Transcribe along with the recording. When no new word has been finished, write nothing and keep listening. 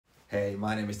Hey,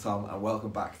 my name is Tom and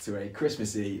welcome back to a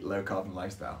Christmassy low carbon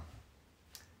lifestyle.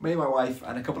 Me and my wife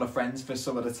and a couple of friends for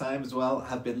some of the time as well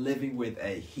have been living with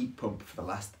a heat pump for the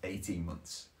last 18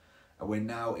 months. And we're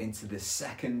now into the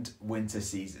second winter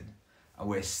season and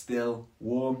we're still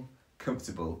warm,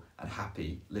 comfortable and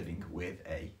happy living with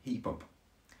a heat pump.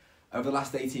 Over the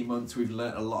last 18 months we've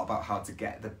learnt a lot about how to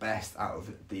get the best out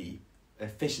of the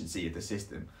efficiency of the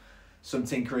system. Some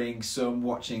tinkering, some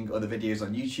watching other videos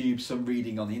on YouTube, some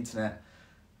reading on the internet.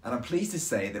 And I'm pleased to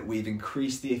say that we've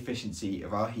increased the efficiency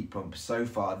of our heat pump so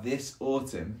far this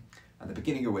autumn and the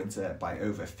beginning of winter by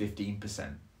over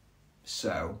 15%.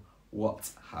 So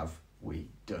what have we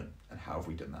done and how have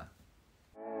we done that?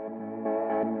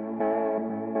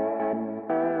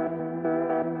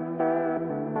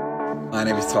 My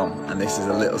name is Tom and this is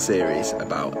a little series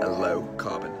about a low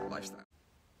carbon lifestyle.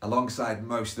 Alongside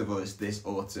most of us this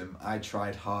autumn, I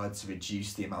tried hard to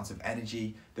reduce the amount of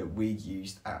energy that we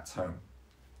used at home.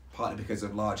 Partly because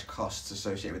of large costs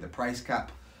associated with the price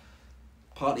cap,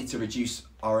 partly to reduce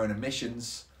our own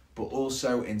emissions, but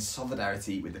also in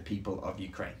solidarity with the people of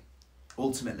Ukraine.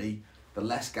 Ultimately, the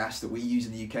less gas that we use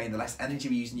in the UK and the less energy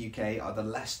we use in the UK are the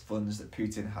less funds that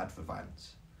Putin had for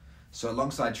violence. So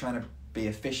alongside trying to be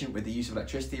efficient with the use of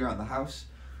electricity around the house,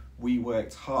 we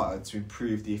worked hard to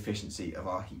improve the efficiency of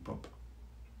our heat pump.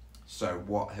 So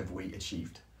what have we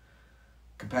achieved?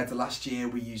 Compared to last year,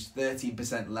 we used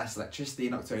 13% less electricity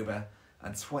in October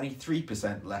and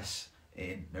 23% less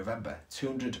in November,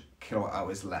 200 kilowatt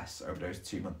hours less over those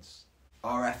 2 months.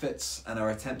 Our efforts and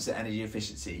our attempts at energy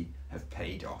efficiency have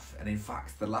paid off. And in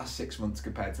fact, the last 6 months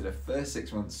compared to the first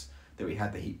 6 months that we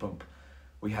had the heat pump,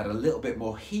 we had a little bit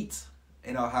more heat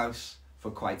in our house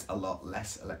for quite a lot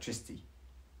less electricity.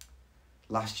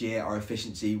 Last year, our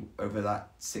efficiency over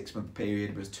that 6 month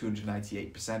period was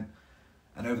 298%.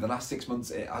 And over the last 6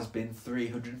 months, it has been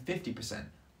 350%,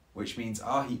 which means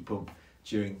our heat pump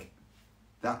during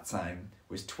that time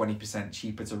was 20%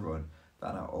 cheaper to run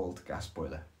than our old gas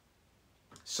boiler.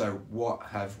 So what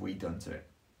have we done to it?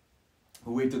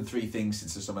 Well, we've done 3 things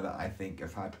since the summer that I think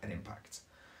have had an impact.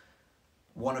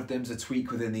 One of them is a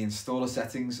tweak within the installer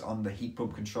settings on the heat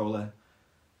pump controller.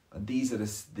 And these are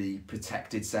the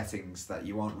protected settings that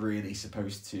you aren't really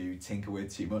supposed to tinker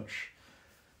with too much.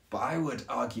 But I would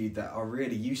argue that are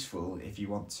really useful if you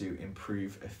want to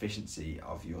improve efficiency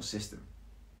of your system.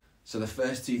 So the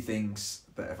first 2 things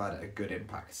that have had a good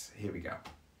impact, here we go.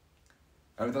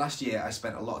 Over the last year, I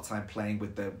spent a lot of time playing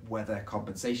with the weather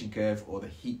compensation curve or the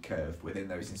heat curve within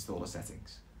those installer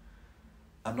settings.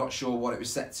 I'm not sure what it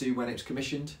was set to when it was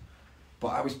commissioned,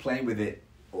 but I was playing with it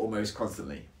almost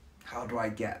constantly. How do I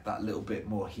get that little bit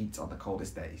more heat on the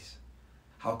coldest days?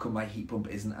 How come my heat pump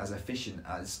isn't as efficient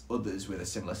as others with a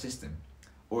similar system,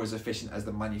 or as efficient as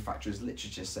the manufacturer's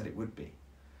literature said it would be?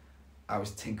 I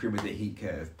was tinkering with the heat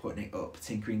curve, putting it up,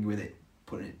 tinkering with it,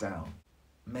 putting it down.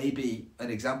 Maybe an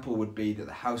example would be that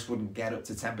the house wouldn't get up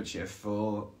to temperature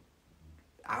for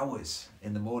hours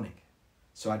in the morning.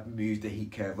 So I'd move the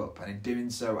heat curve up, and in doing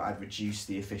so, I'd reduce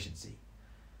the efficiency.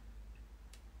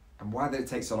 And why did it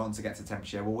take so long to get to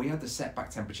temperature? Well, we had the setback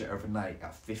temperature overnight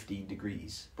at 15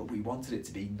 degrees, but we wanted it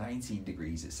to be 19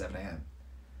 degrees at 7 AM.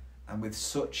 And with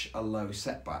such a low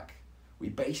setback, we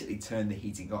basically turned the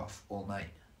heating off all night.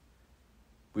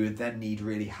 We would then need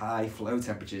really high flow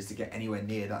temperatures to get anywhere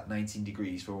near that 19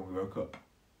 degrees for when we woke up.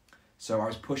 So I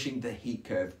was pushing the heat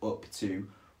curve up to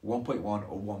 1.1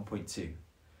 or 1.2,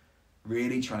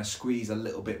 really trying to squeeze a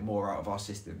little bit more out of our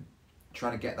system,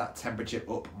 trying to get that temperature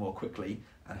up more quickly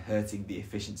and hurting the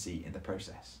efficiency in the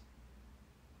process.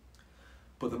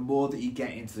 But the more that you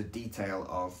get into the detail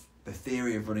of the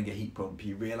theory of running a heat pump,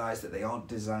 you realise that they aren't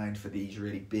designed for these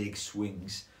really big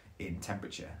swings in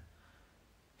temperature.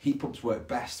 Heat pumps work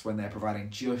best when they're providing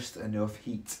just enough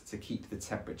heat to keep the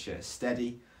temperature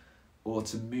steady or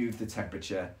to move the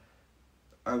temperature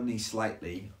only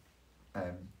slightly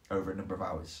over a number of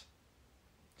hours.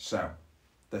 So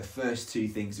the first 2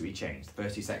 things that we changed, the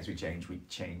first 2 settings we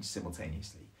changed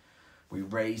simultaneously. We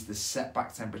raised the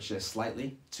setback temperature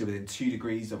slightly to within 2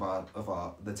 degrees of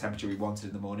the temperature we wanted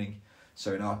in the morning.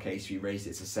 So in our case, we raised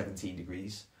it to 17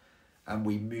 degrees and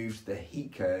we moved the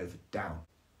heat curve down.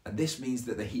 And this means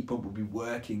that the heat pump will be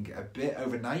working a bit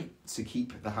overnight to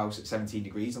keep the house at 17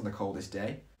 degrees on the coldest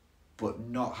day, but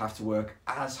not have to work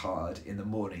as hard in the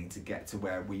morning to get to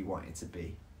where we want it to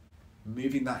be.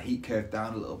 Moving that heat curve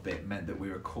down a little bit meant that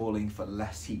we were calling for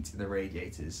less heat in the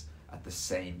radiators at the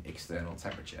same external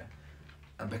temperature.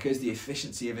 And because the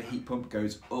efficiency of a heat pump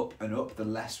goes up and up, the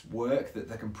less work that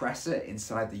the compressor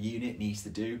inside the unit needs to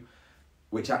do,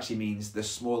 which actually means the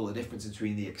smaller the difference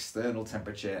between the external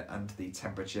temperature and the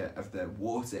temperature of the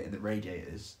water in the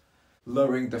radiators,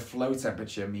 Lowering the flow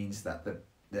temperature means that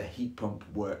the heat pump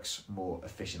works more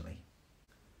efficiently.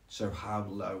 So how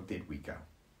low did we go?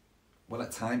 Well,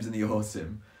 at times in the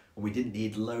autumn, when we didn't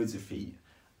need loads of heat,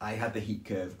 I had the heat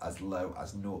curve as low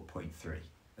as 0.3.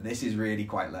 And this is really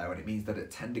quite low, and it means that at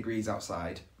 10 degrees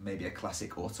outside, maybe a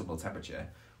classic autumnal temperature,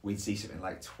 we'd see something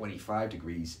like 25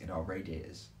 degrees in our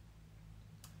radiators.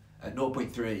 At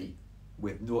 0.3,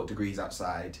 with 0 degrees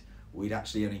outside, we'd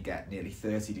actually only get nearly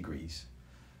 30 degrees.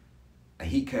 A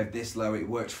heat curve this low, it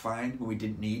worked fine when we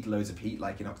didn't need loads of heat,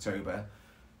 like in October,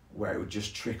 where it would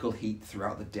just trickle heat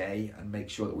throughout the day and make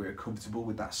sure that we were comfortable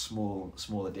with that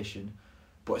small addition.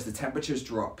 But as the temperatures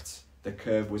dropped, the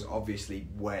curve was obviously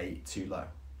way too low.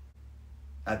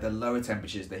 At the lower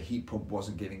temperatures, the heat pump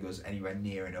wasn't giving us anywhere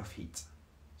near enough heat.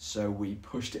 So we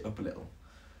pushed it up a little.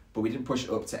 But we didn't push it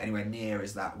up to anywhere near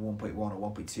as that 1.1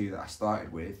 or 1.2 that I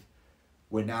started with.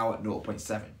 We're now at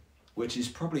 0.7, which is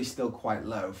probably still quite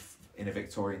low in a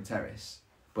Victorian terrace,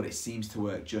 but it seems to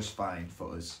work just fine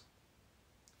for us.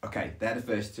 Okay, they're the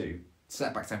first two,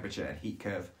 setback temperature and heat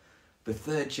curve. The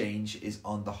third change is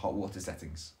on the hot water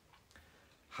settings.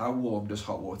 How warm does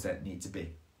hot water need to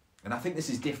be? And I think this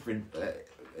is a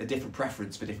different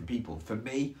preference for different people. For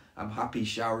me, I'm happy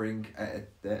showering at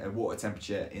a water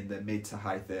temperature in the mid to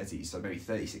high 30s, so maybe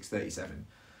 36, 37.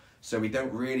 So we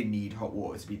don't really need hot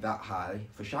water to be that high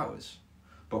for showers.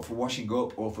 But for washing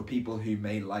up, or for people who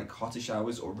may like hotter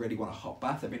showers or really want a hot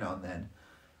bath every now and then,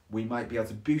 we might be able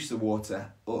to boost the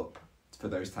water up for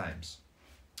those times.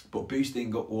 But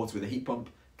boosting up water with a heat pump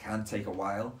can take a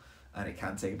while, and it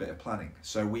can take a bit of planning.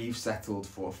 So we've settled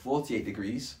for 48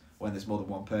 degrees when there's more than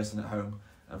one person at home,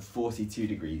 and 42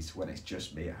 degrees when it's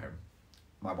just me at home.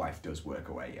 My wife does work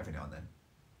away every now and then.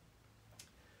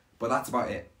 But that's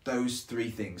about it. Those three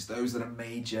things, those are the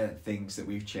major things that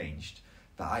we've changed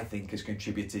that I think has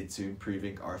contributed to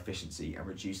improving our efficiency and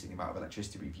reducing the amount of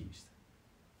electricity we've used.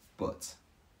 But,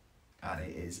 and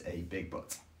it is a big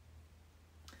but,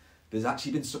 there's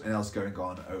actually been something else going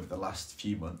on over the last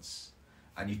few months,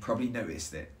 and you've probably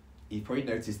noticed it. You've probably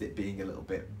noticed it being a little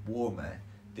bit warmer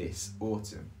this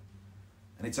autumn.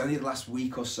 And it's only the last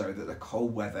week or so that the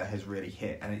cold weather has really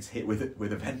hit, and it's hit with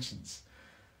a vengeance.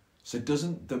 So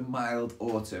doesn't the mild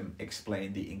autumn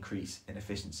explain the increase in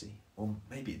efficiency? Well,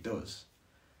 maybe it does.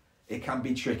 It can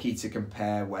be tricky to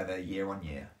compare weather year on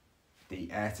year. The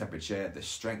air temperature, the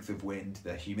strength of wind,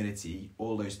 the humidity,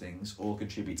 all those things all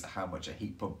contribute to how much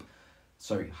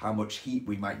how much heat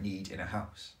we might need in a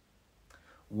house.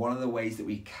 One of the ways that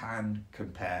we can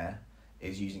compare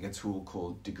is using a tool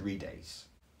called degree days.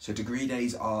 So degree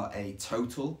days are a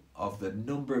total of the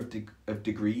number of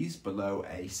degrees below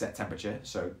a set temperature.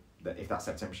 So that if that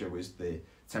set temperature was the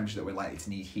temperature that we're likely to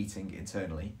need heating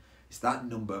internally, it's that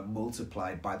number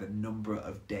multiplied by the number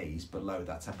of days below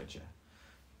that temperature.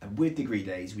 And with degree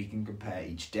days, we can compare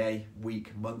each day,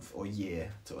 week, month, or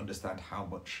year to understand how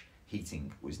much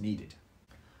heating was needed.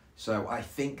 So I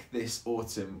think this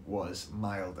autumn was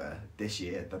milder this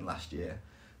year than last year,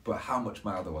 but how much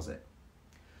milder was it?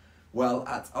 Well,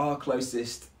 at our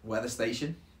closest weather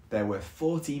station, there were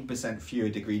 14% fewer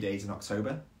degree days in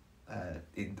October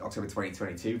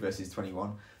 2022 versus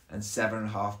 21, and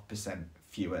 7.5%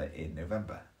 fewer in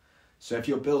November. So if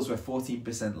your bills were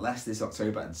 14% less this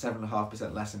October and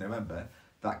 7.5% less in November,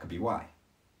 that could be why.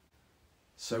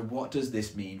 So what does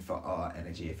this mean for our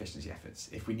energy efficiency efforts?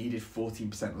 If we needed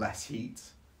 14% less heat,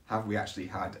 have we actually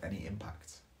had any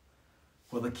impact?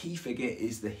 Well, the key figure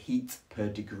is the heat per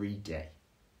degree day.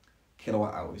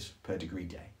 Kilowatt hours per degree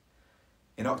day.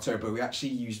 In October, we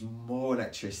actually used more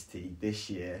electricity this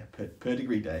year per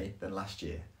degree day than last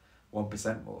year,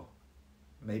 1% more.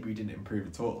 Maybe we didn't improve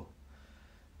at all.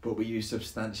 But we used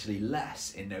substantially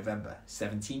less in November,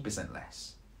 17%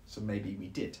 less. So maybe we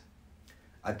did.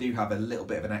 I do have a little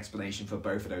bit of an explanation for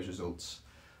both of those results.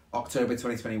 October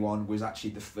 2021 was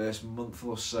actually the first month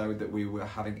or so that we were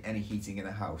having any heating in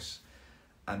a house.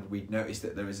 And we'd noticed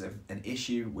that there was an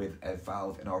issue with a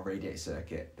valve in our radiator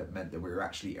circuit that meant that we were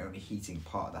actually only heating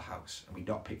part of the house, and we'd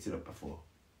not picked it up before.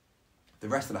 The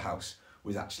rest of the house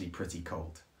was actually pretty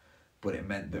cold, but it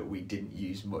meant that we didn't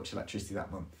use much electricity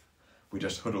that month. We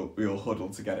all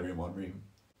huddled together in one room.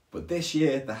 But this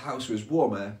year, the house was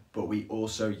warmer, but we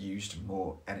also used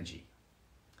more energy.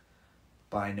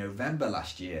 By November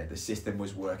last year, the system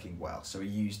was working well, so we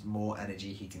used more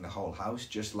energy heating the whole house,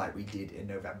 just like we did in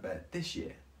November this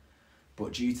year.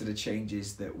 But due to the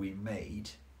changes that we made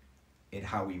in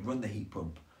how we run the heat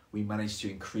pump, we managed to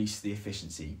increase the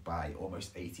efficiency by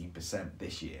almost 18%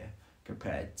 this year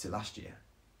compared to last year.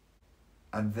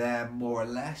 And there, more or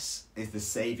less, is the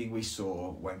saving we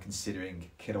saw when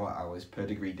considering kilowatt hours per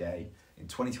degree day in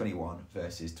 2021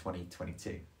 versus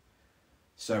 2022.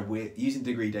 So we're using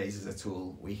degree days as a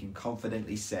tool. We can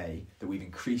confidently say that we've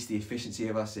increased the efficiency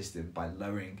of our system by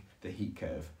lowering the heat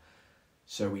curve.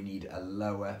 So we need a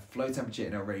lower flow temperature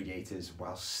in our radiators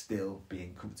while still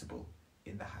being comfortable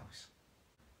in the house.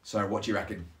 So what do you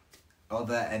reckon? Are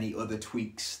there any other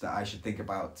tweaks that I should think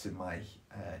about to my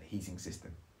heating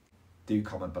system? Do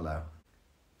comment below.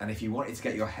 And if you wanted to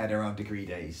get your head around degree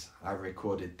days, I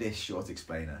recorded this short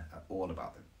explainer all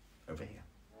about them over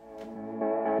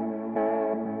here.